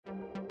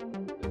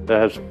There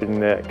has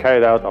been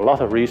carried out a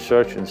lot of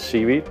research in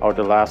seaweed over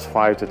the last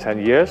 5 to 10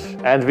 years.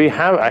 And we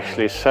have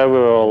actually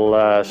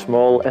several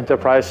small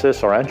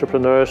enterprises or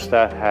entrepreneurs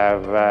that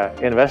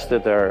have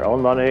invested their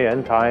own money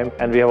and time.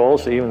 And we have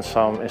also even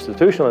some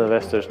institutional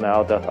investors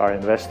now that are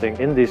investing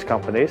in these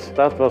companies.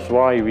 That was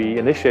why we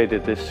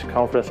initiated this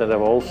conference, and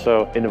have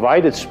also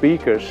invited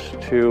speakers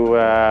to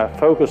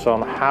focus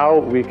on how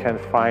we can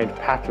find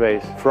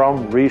pathways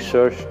from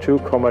research to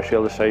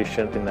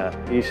commercialization in an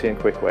easy and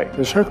quick way.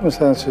 The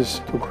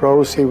circumstances to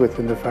grow seaweed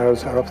in the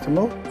Faroes are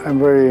optimal. I'm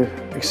very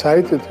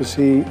excited to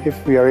see if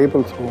we are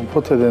able to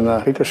put it in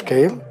a bigger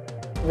scale.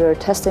 We're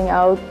testing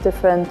out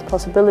different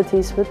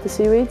possibilities with the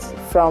seaweeds,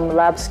 from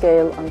lab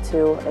scale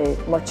onto a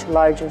much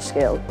larger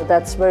scale. But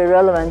that's very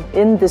relevant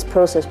in this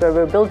process where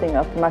we're building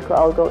up the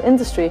macroalgal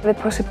industry. The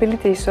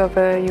possibilities of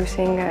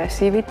using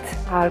seaweed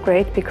are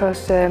great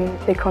because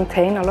they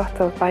contain a lot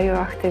of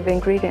bioactive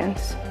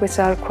ingredients, which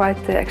are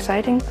quite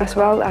exciting, as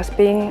well as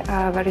being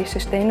a very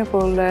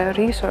sustainable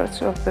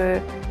resource of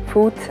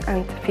food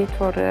and feed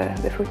for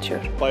the future.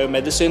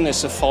 Biomedicine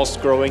is a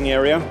fast-growing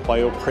area.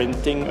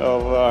 Bioprinting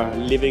of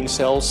living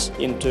cells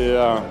into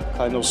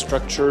kind of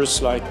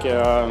structures like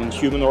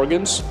human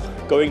organs.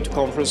 Going to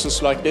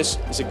conferences like this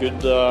is a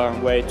good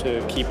way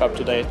to keep up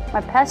to date.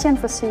 My passion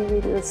for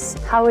seaweed is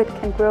how it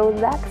can grow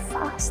that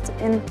fast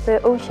in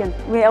the ocean.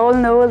 We all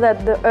know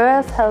that the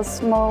Earth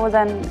has more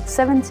than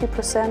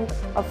 70%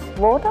 of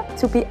water.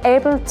 To be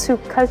able to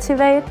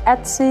cultivate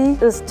at sea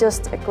is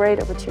just a great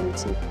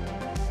opportunity.